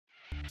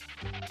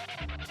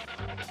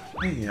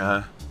Hey,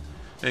 are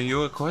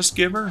you a quest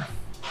giver?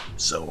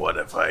 So what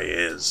if I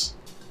is?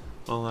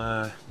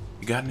 Well,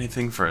 you got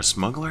anything for a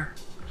smuggler?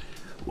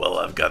 Well,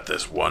 I've got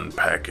this one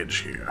package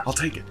here. I'll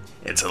take it.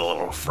 It's a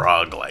little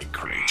frog-like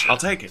creature. I'll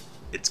take it.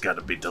 It's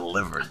gotta be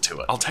delivered to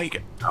it. I'll take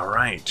it.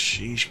 Alright,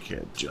 sheesh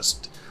kid,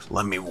 just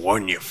let me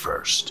warn you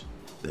first.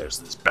 There's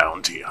this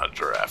bounty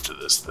hunter after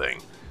this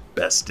thing.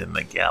 Best in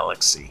the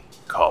galaxy.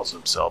 Calls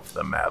himself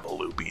the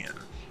Mabaloobian.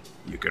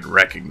 You could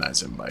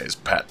recognize him by his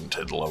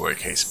patented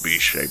lowercase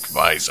b-shaped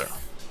visor.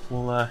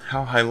 Well,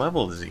 how high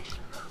level is he?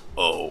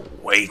 Oh,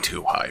 way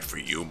too high for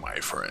you, my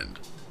friend.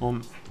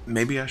 Well,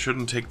 maybe I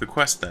shouldn't take the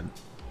quest then.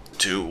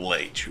 Too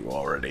late, you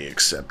already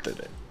accepted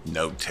it.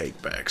 No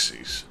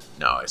take-backsies.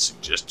 Now I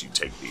suggest you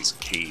take these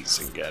keys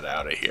and get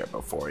out of here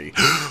before he...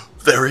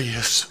 There he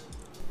is!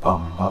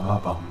 Bum ba ba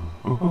bum.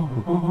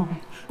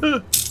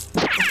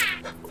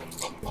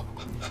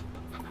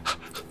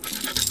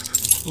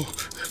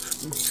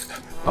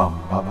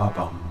 Bum ba ba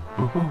bum.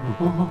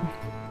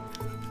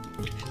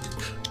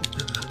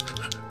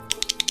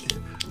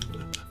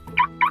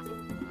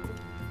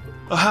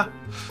 Aha!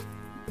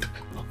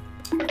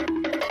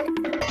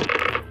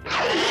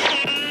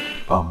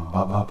 Bum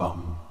ba ba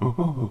bum.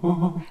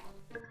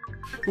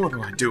 What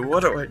do I do?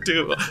 What do I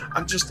do?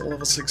 I'm just a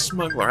level 6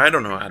 smuggler. I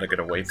don't know how to get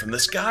away from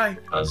this guy.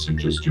 I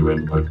suggest you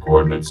input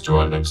coordinates to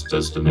our next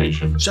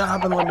destination. Shut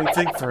up and let me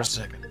think for a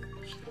second.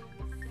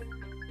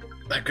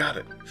 I got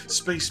it.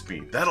 Space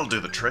speed. That'll do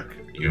the trick.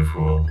 You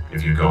fool.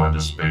 If you go into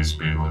space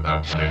speed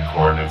without putting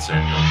coordinates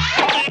in,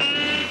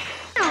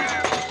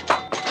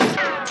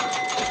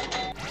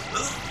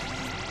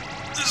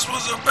 This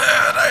was a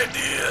bad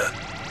idea.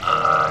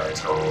 I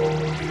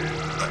told you.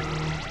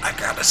 I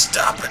gotta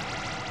stop it.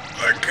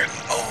 I can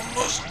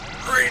almost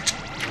reach.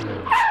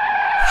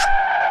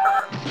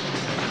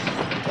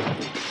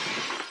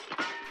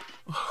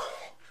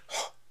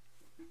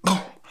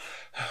 Oh,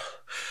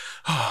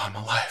 I'm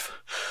alive.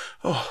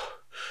 Oh.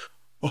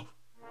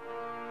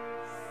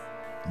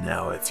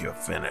 Now if you're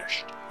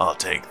finished, I'll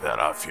take that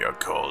off your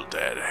cold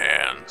dead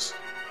hands.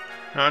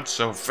 Not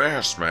so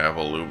fast,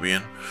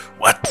 Mabaloobian.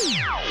 What?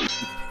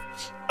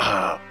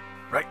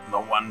 Right in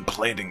the one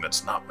plating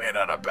that's not made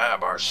out of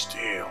Babar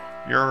steel.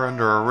 You're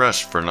under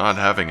arrest for not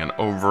having an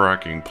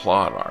overarching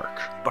plot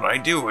arc. But I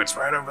do, it's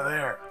right over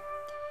there.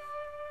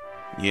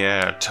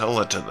 Yeah, tell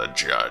it to the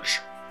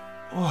judge.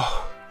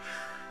 Oh,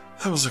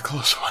 that was a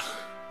close one.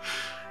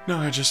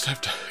 Now I just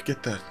have to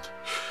get that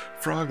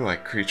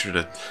frog-like creature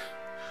to...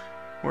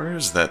 Where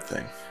is that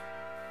thing?